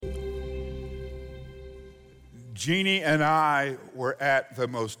Jeannie and I were at the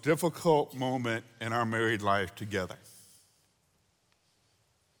most difficult moment in our married life together.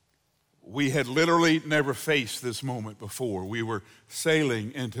 We had literally never faced this moment before. We were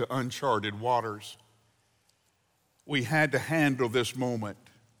sailing into uncharted waters. We had to handle this moment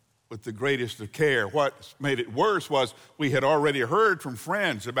with the greatest of care. What made it worse was we had already heard from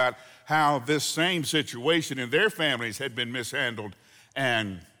friends about how this same situation in their families had been mishandled,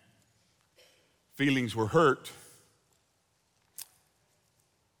 and feelings were hurt.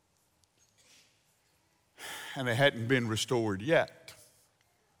 And they hadn't been restored yet.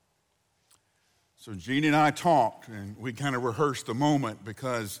 So Jeannie and I talked, and we kind of rehearsed the moment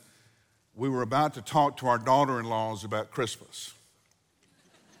because we were about to talk to our daughter-in-laws about Christmas.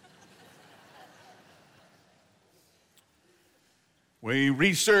 We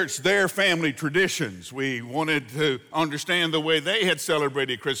researched their family traditions. We wanted to understand the way they had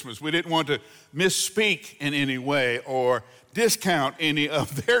celebrated Christmas. We didn't want to misspeak in any way or discount any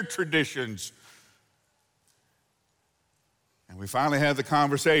of their traditions. And we finally had the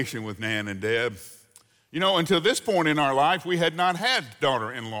conversation with Nan and Deb. You know, until this point in our life, we had not had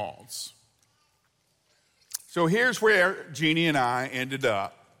daughter-in-laws. So here's where Jeannie and I ended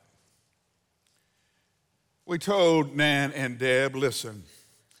up. We told Nan and Deb, listen,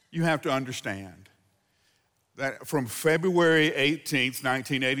 you have to understand that from February 18th,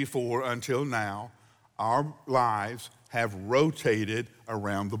 1984 until now, our lives have rotated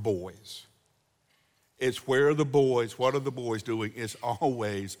around the boys. It's where the boys, what are the boys doing? It's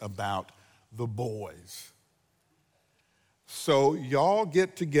always about the boys. So y'all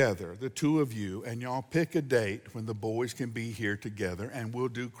get together, the two of you, and y'all pick a date when the boys can be here together, and we'll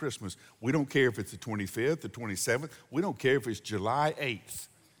do Christmas. We don't care if it's the 25th, the 27th. We don't care if it's July 8th.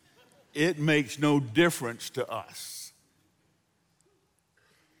 It makes no difference to us.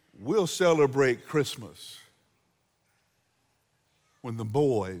 We'll celebrate Christmas when the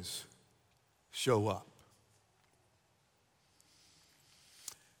boys show up.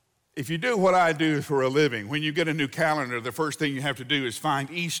 If you do what I do for a living, when you get a new calendar, the first thing you have to do is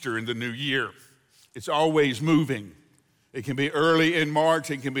find Easter in the new year. It's always moving. It can be early in March,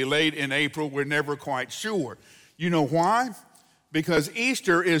 it can be late in April, we're never quite sure. You know why? Because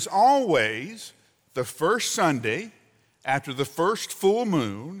Easter is always the first Sunday after the first full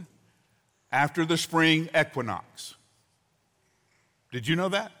moon after the spring equinox. Did you know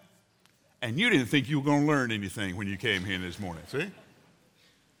that? And you didn't think you were going to learn anything when you came here this morning, see?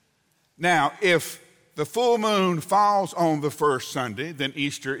 Now, if the full moon falls on the first Sunday, then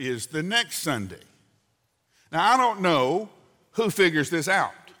Easter is the next Sunday. Now, I don't know who figures this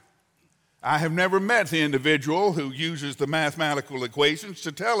out. I have never met the individual who uses the mathematical equations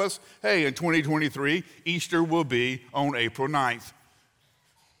to tell us, hey, in 2023, Easter will be on April 9th.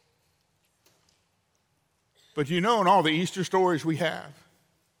 But you know, in all the Easter stories we have,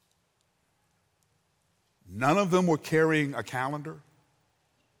 none of them were carrying a calendar.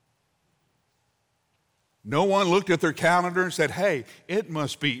 No one looked at their calendar and said, hey, it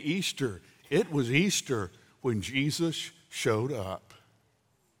must be Easter. It was Easter when Jesus showed up.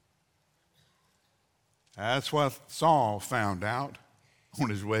 That's what Saul found out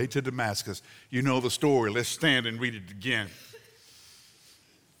on his way to Damascus. You know the story. Let's stand and read it again.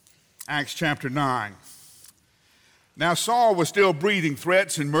 Acts chapter 9. Now Saul was still breathing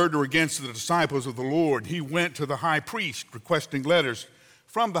threats and murder against the disciples of the Lord. He went to the high priest requesting letters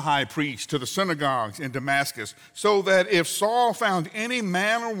from the high priest to the synagogues in Damascus, so that if Saul found any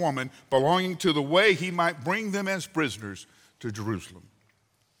man or woman belonging to the way, he might bring them as prisoners to Jerusalem.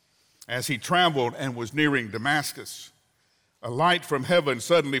 As he traveled and was nearing Damascus, a light from heaven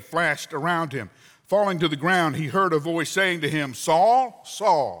suddenly flashed around him. Falling to the ground, he heard a voice saying to him, Saul,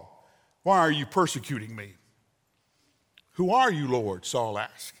 Saul, why are you persecuting me? Who are you, Lord? Saul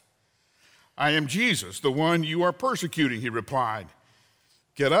asked. I am Jesus, the one you are persecuting, he replied.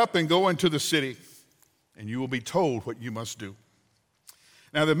 Get up and go into the city, and you will be told what you must do.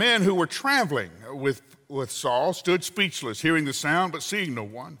 Now the men who were traveling with Saul stood speechless, hearing the sound but seeing no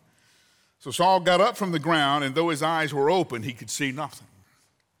one. So Saul got up from the ground, and though his eyes were open, he could see nothing.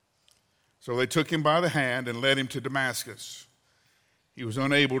 So they took him by the hand and led him to Damascus. He was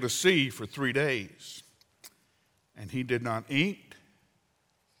unable to see for 3 days, and he did not eat,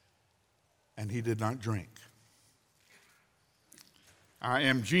 and he did not drink. I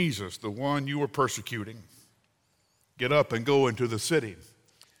am Jesus, the one you are persecuting. Get up and go into the city,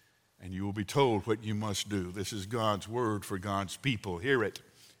 and you will be told what you must do. This is God's word for God's people. Hear it,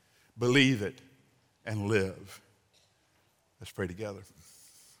 believe it, and live. Let's pray together.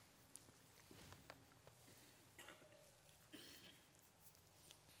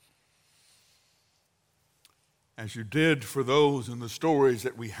 as you did for those in the stories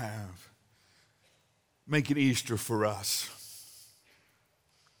that we have, make it Easter for us.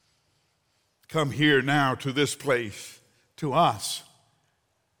 Come here now to this place, to us.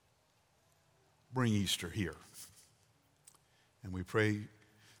 Bring Easter here. And we pray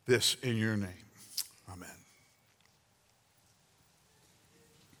this in your name. Amen.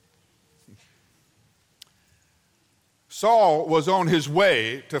 Saul was on his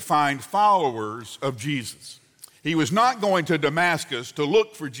way to find followers of Jesus. He was not going to Damascus to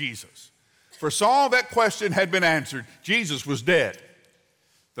look for Jesus. For Saul, that question had been answered. Jesus was dead.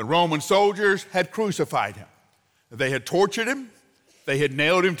 The Roman soldiers had crucified him. They had tortured him. They had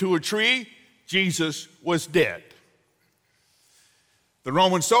nailed him to a tree. Jesus was dead. The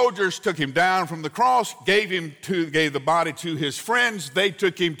Roman soldiers took him down from the cross, gave the body to his friends. They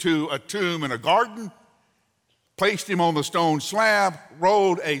took him to a tomb in a garden, placed him on the stone slab,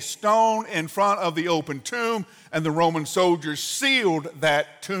 rolled a stone in front of the open tomb, and the Roman soldiers sealed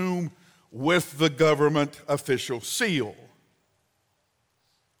that tomb with the government official seal.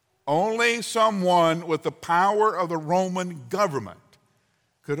 Only someone with the power of the Roman government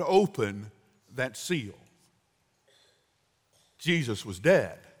could open that seal. Jesus was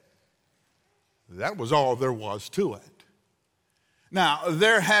dead. That was all there was to it. Now,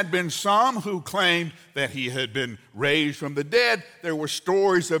 there had been some who claimed that he had been raised from the dead. There were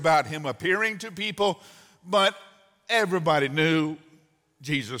stories about him appearing to people, but everybody knew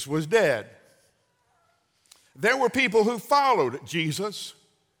Jesus was dead. There were people who followed Jesus,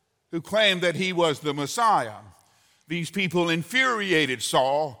 who claimed that he was the Messiah. These people infuriated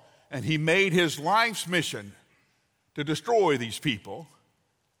Saul, and he made his life's mission to destroy these people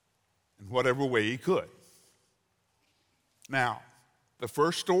in whatever way he could. Now, the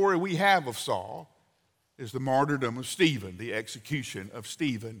first story we have of Saul is the martyrdom of Stephen, the execution of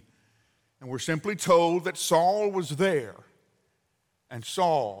Stephen. And we're simply told that Saul was there, and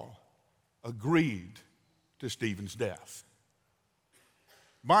Saul agreed to Stephen's death.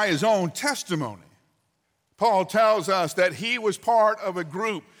 By his own testimony, Paul tells us that he was part of a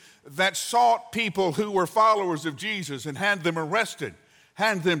group that sought people who were followers of Jesus and had them arrested,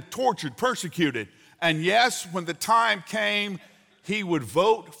 had them tortured, persecuted. And yes, when the time came, he would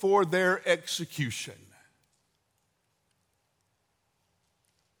vote for their execution.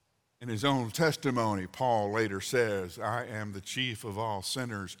 In his own testimony, Paul later says, I am the chief of all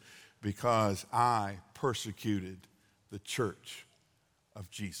sinners because I persecuted the church of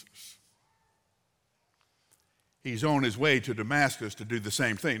Jesus. He's on his way to Damascus to do the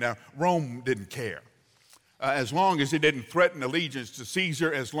same thing. Now, Rome didn't care. As long as it didn't threaten allegiance to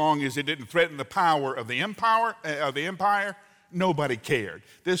Caesar, as long as it didn't threaten the power of the empire, nobody cared.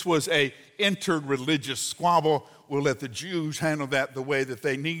 This was a interreligious squabble. We'll let the Jews handle that the way that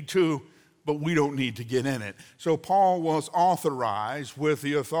they need to, but we don't need to get in it. So Paul was authorized with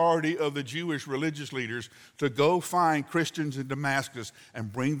the authority of the Jewish religious leaders to go find Christians in Damascus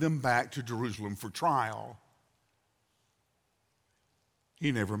and bring them back to Jerusalem for trial.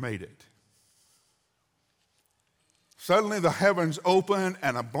 He never made it. Suddenly the heavens open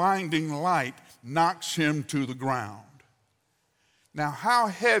and a blinding light knocks him to the ground. Now, how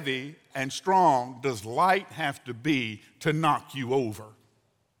heavy and strong does light have to be to knock you over?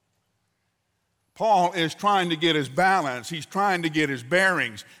 Paul is trying to get his balance. He's trying to get his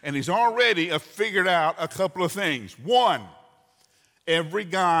bearings, and he's already figured out a couple of things. One, every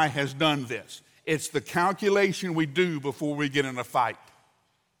guy has done this. It's the calculation we do before we get in a fight.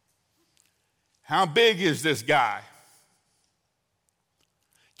 How big is this guy?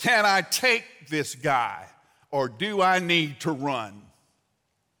 Can I take this guy, or do I need to run?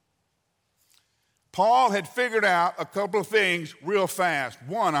 Paul had figured out a couple of things real fast.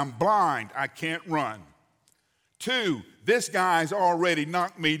 One, I'm blind, I can't run. Two, this guy's already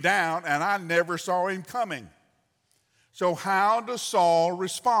knocked me down and I never saw him coming. So how does Saul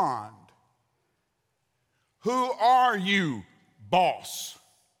respond? Who are you, boss?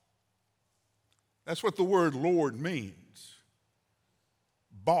 That's what the word Lord means.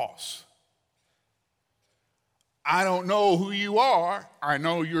 Boss. I don't know who you are. I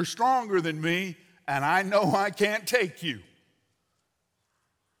know you're stronger than me, and I know I can't take you.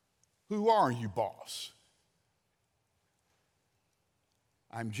 Who are you, boss?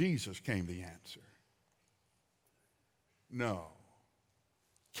 I'm Jesus, came the answer. No,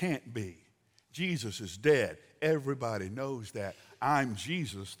 can't be. Jesus is dead. Everybody knows that. I'm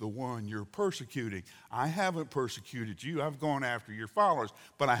Jesus, the one you're persecuting. I haven't persecuted you. I've gone after your followers.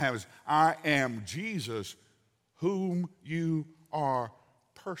 But I am Jesus, whom you are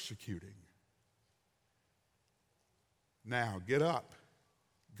persecuting. Now get up,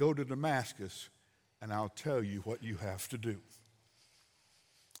 go to Damascus, and I'll tell you what you have to do.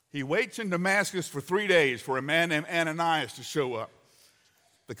 He waits in Damascus for 3 days for a man named Ananias to show up.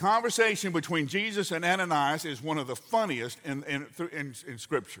 The conversation between Jesus and Ananias is one of the funniest in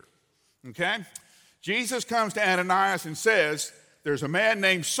Scripture. Okay? Jesus comes to Ananias and says, there's a man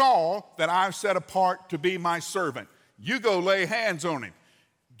named Saul that I've set apart to be my servant. You go lay hands on him.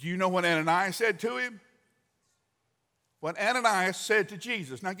 Do you know what Ananias said to him? What Ananias said to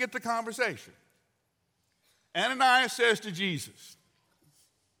Jesus. Now get the conversation. Ananias says to Jesus,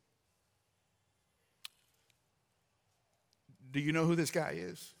 do you know who this guy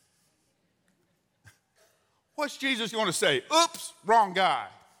is? What's Jesus going to say? Oops, wrong guy.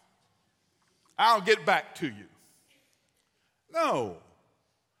 I'll get back to you. No.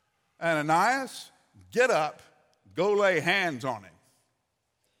 Ananias, get up, go lay hands on him.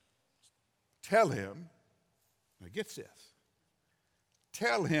 Tell him, now get this,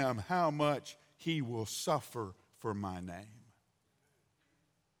 tell him how much he will suffer for my name.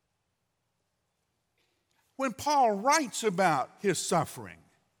 When Paul writes about his suffering,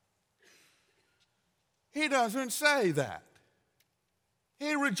 he doesn't say that.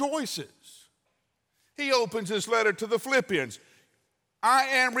 He rejoices. He opens his letter to the Philippians. I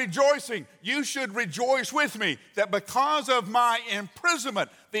am rejoicing. You should rejoice with me that because of my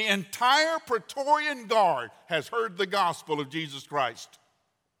imprisonment, the entire Praetorian Guard has heard the gospel of Jesus Christ.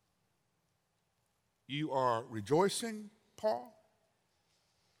 You are rejoicing, Paul?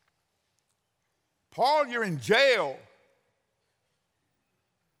 Paul, you're in jail.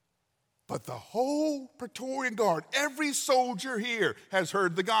 But the whole Praetorian Guard, every soldier here has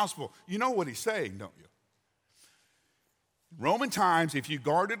heard the gospel. You know what he's saying, don't you? In Roman times, if you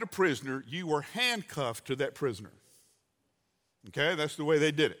guarded a prisoner, you were handcuffed to that prisoner. Okay, that's the way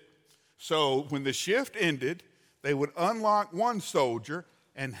they did it. So when the shift ended, they would unlock one soldier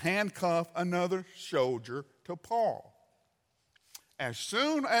and handcuff another soldier to Paul. As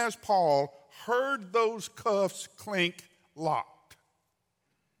soon as Paul heard those cuffs clink locked,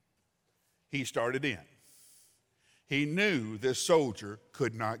 he started in. He knew this soldier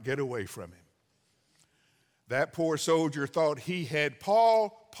could not get away from him. That poor soldier thought he had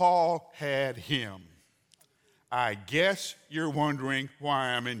Paul, Paul had him. I guess you're wondering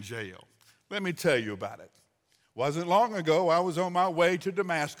why I'm in jail. Let me tell you about it. Wasn't long ago, I was on my way to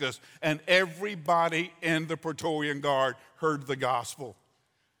Damascus, and everybody in the Praetorian Guard heard the gospel.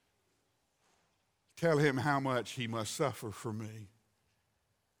 Tell him how much he must suffer for me.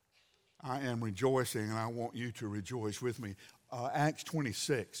 I am rejoicing, and I want you to rejoice with me. Acts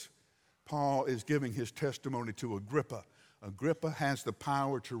 26, Paul is giving his testimony to Agrippa. Agrippa has the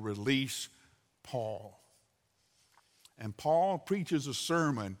power to release Paul. And Paul preaches a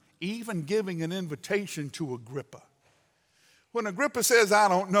sermon, even giving an invitation to Agrippa. When Agrippa says, I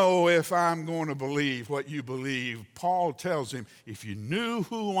don't know if I'm going to believe what you believe, Paul tells him, if you knew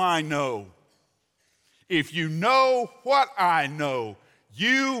who I know, if you know what I know,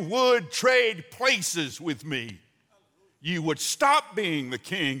 you would trade places with me. You would stop being the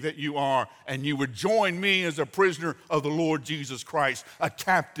king that you are, and you would join me as a prisoner of the Lord Jesus Christ, a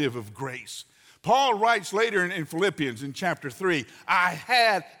captive of grace. Paul writes later in Philippians in chapter 3, I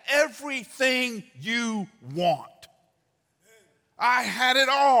had everything you want. I had it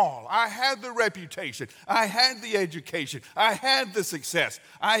all. I had the reputation. I had the education. I had the success.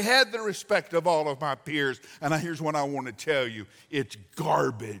 I had the respect of all of my peers. And here's what I want to tell you. It's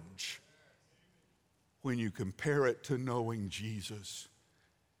garbage when you compare it to knowing Jesus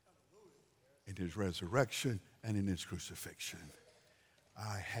in his resurrection and in his crucifixion.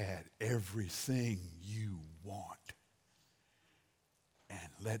 I had everything you want. And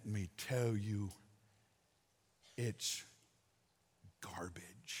let me tell you, it's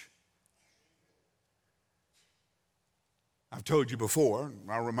garbage. I've told you before,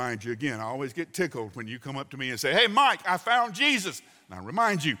 and I'll remind you again, I always get tickled when you come up to me and say, hey, Mike, I found Jesus. And I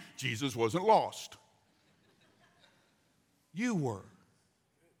remind you, Jesus wasn't lost. You were.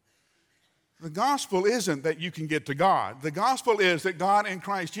 The gospel isn't that you can get to God. The gospel is that God in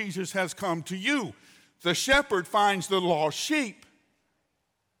Christ Jesus has come to you. The shepherd finds the lost sheep.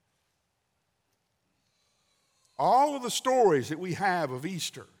 All of the stories that we have of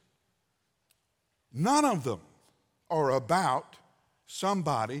Easter, none of them are about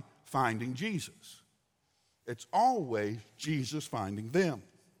somebody finding Jesus. It's always Jesus finding them.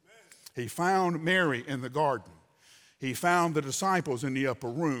 He found Mary in the garden. He found the disciples in the upper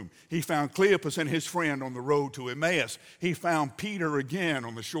room. He found Cleopas and his friend on the road to Emmaus. He found Peter again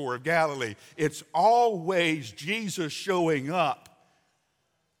on the shore of Galilee. It's always Jesus showing up.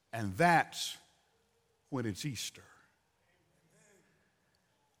 And that's when it's Easter.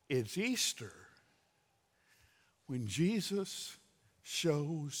 It's Easter when Jesus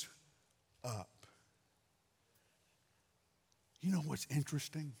shows up. You know what's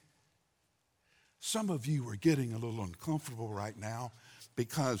interesting? Some of you are getting a little uncomfortable right now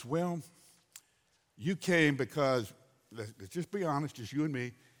because, well, you came because, let's just be honest, just you and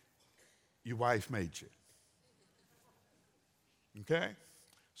me, your wife made you. Okay?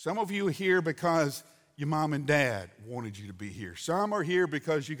 Some of you are here because your mom and dad wanted you to be here. Some are here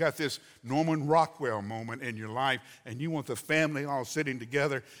because you got this Norman Rockwell moment in your life and you want the family all sitting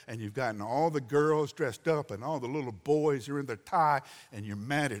together and you've gotten all the girls dressed up and all the little boys are in their tie and you're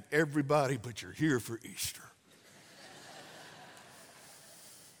mad at everybody, but you're here for Easter.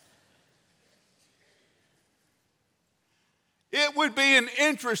 It would be an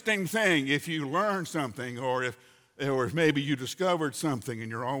interesting thing if you learned something or if maybe you discovered something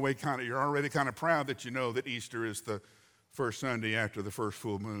and you're already kind of proud that you know that Easter is the first Sunday after the first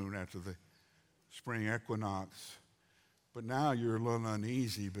full moon, after the spring equinox. But now you're a little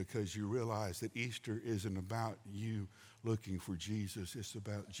uneasy because you realize that Easter isn't about you looking for Jesus. It's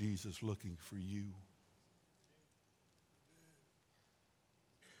about Jesus looking for you.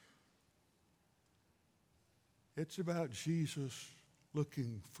 It's about Jesus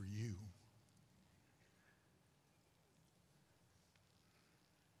looking for you.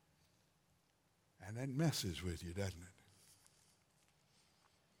 And that messes with you, doesn't it?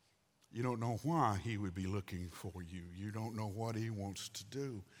 You don't know why he would be looking for you. You don't know what he wants to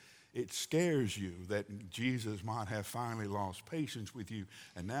do. It scares you that Jesus might have finally lost patience with you,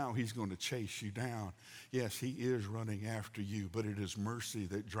 and now he's going to chase you down. Yes, he is running after you, but it is mercy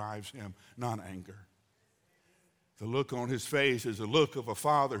that drives him, not anger. The look on his face is a look of a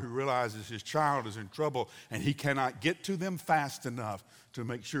father who realizes his child is in trouble and he cannot get to them fast enough to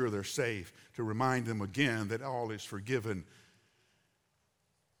make sure they're safe, to remind them again that all is forgiven,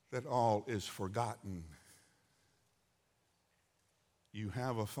 that all is forgotten. You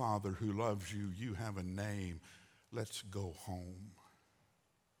have a father who loves you. You have a name. Let's go home.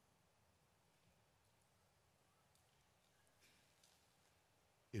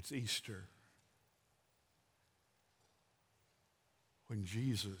 It's Easter. When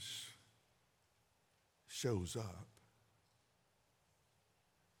Jesus shows up,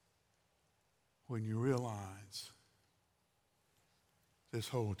 when you realize this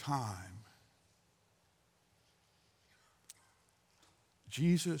whole time,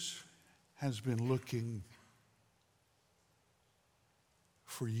 Jesus has been looking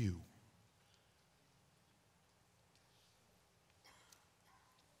for you.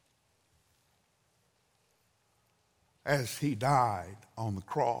 As he died on the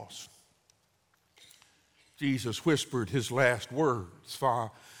cross, Jesus whispered his last words,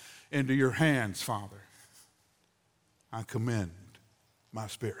 into your hands, Father, I commend my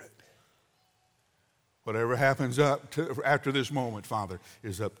spirit. Whatever happens after this moment, Father,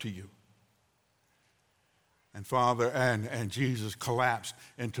 is up to you. And Father, and Jesus collapsed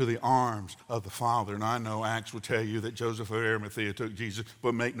into the arms of the Father. And I know Acts will tell you that Joseph of Arimathea took Jesus,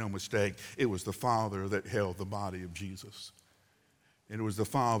 but make no mistake, it was the Father that held the body of Jesus. And it was the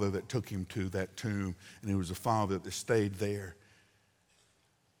Father that took him to that tomb, and it was the Father that stayed there.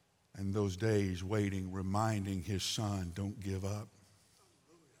 And those days waiting, reminding his son, don't give up.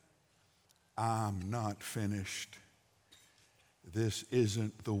 I'm not finished. This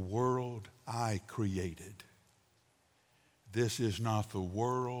isn't the world I created. This is not the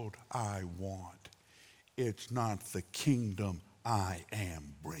world I want. It's not the kingdom I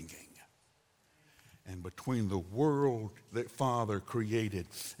am bringing. And between the world that Father created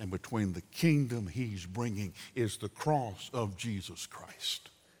and between the kingdom he's bringing is the cross of Jesus Christ.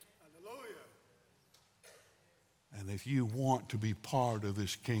 Hallelujah. And if you want to be part of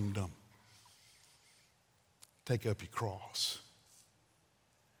this kingdom, take up your cross.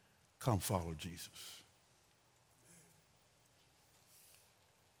 Come follow Jesus.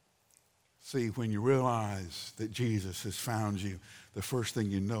 See, when you realize that Jesus has found you, the first thing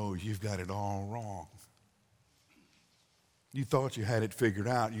you know is you've got it all wrong. You thought you had it figured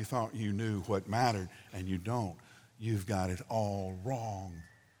out. You thought you knew what mattered, and you don't. You've got it all wrong.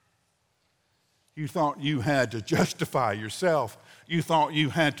 You thought you had to justify yourself. You thought you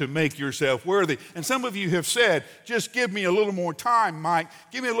had to make yourself worthy. And some of you have said, just give me a little more time, Mike.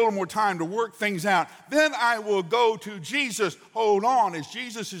 Give me a little more time to work things out. Then I will go to Jesus. Hold on, as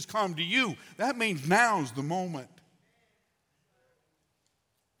Jesus has come to you. That means now's the moment.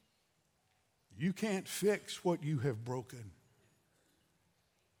 You can't fix what you have broken.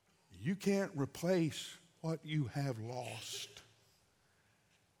 You can't replace what you have lost.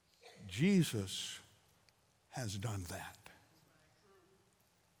 Jesus has done that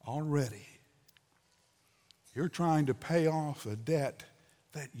already. You're trying to pay off a debt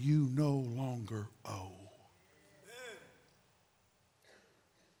that you no longer owe.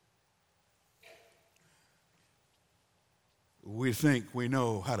 We think we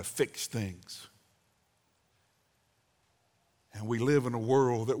know how to fix things. And we live in a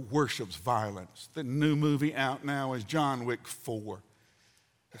world that worships violence. The new movie out now is John Wick 4.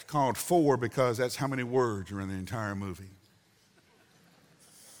 It's called 4 because that's how many words are in the entire movie.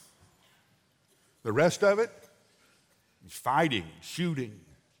 The rest of it is fighting, shooting.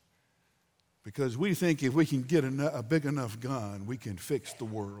 Because we think if we can get a big enough gun, we can fix the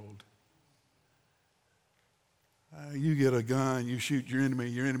world. You get a gun, you shoot your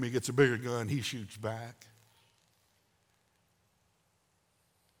enemy gets a bigger gun, he shoots back.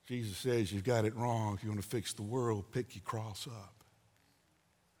 Jesus says you've got it wrong. If you want to fix the world, pick your cross up.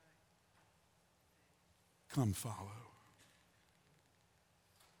 Come follow.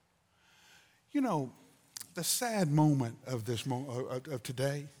 You know, the sad moment of this of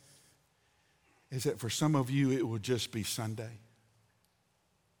today is that for some of you it will just be Sunday.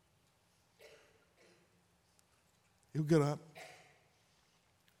 You'll get up.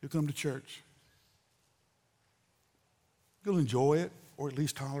 You'll come to church. You'll enjoy it, or at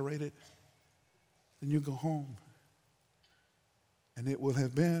least tolerate it. Then you'll go home. And it will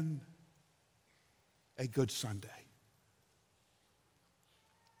have been a good Sunday.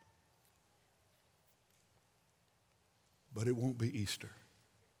 But it won't be Easter.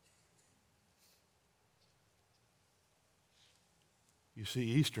 You see,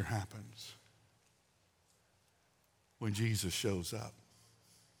 Easter happens when Jesus shows up.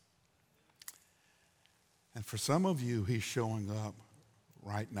 And for some of you, he's showing up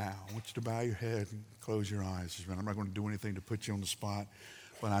right now. I want you to bow your head and close your eyes. I'm not going to do anything to put you on the spot,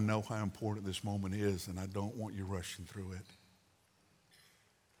 but I know how important this moment is, and I don't want you rushing through it.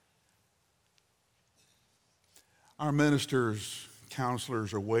 Our ministers,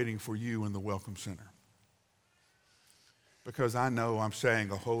 counselors are waiting for you in the Welcome Center. Because I know I'm saying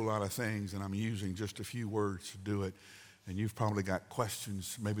a whole lot of things and I'm using just a few words to do it. And you've probably got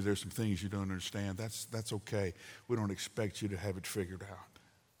questions. Maybe there's some things you don't understand. That's okay. We don't expect you to have it figured out.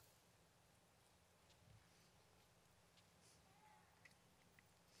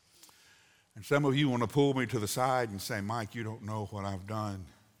 And some of you want to pull me to the side and say, Mike, you don't know what I've done.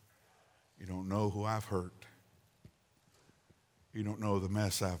 You don't know who I've hurt. You don't know the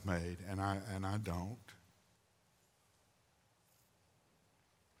mess I've made. And I don't.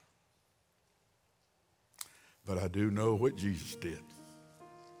 But I do know what Jesus did.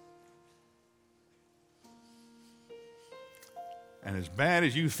 And as bad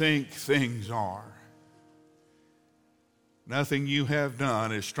as you think things are, nothing you have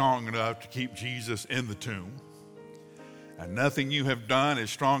done is strong enough to keep Jesus in the tomb. And nothing you have done is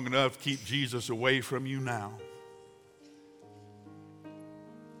strong enough to keep Jesus away from you now.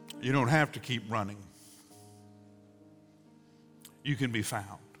 You don't have to keep running. You can be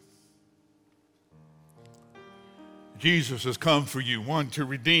found. Jesus has come for you, one, to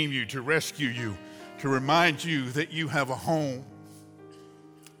redeem you, to rescue you, to remind you that you have a home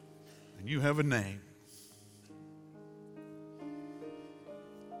and you have a name.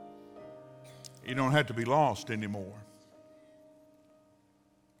 You don't have to be lost anymore.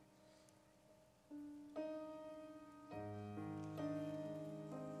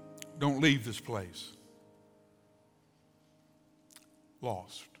 Don't leave this place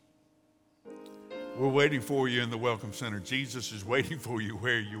lost. We're waiting for you in the Welcome Center. Jesus is waiting for you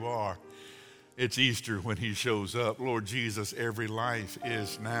where you are. It's Easter when he shows up. Lord Jesus, every life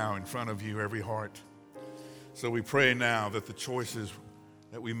is now in front of you, every heart. So we pray now that the choices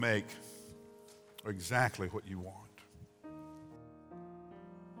that we make are exactly what you want.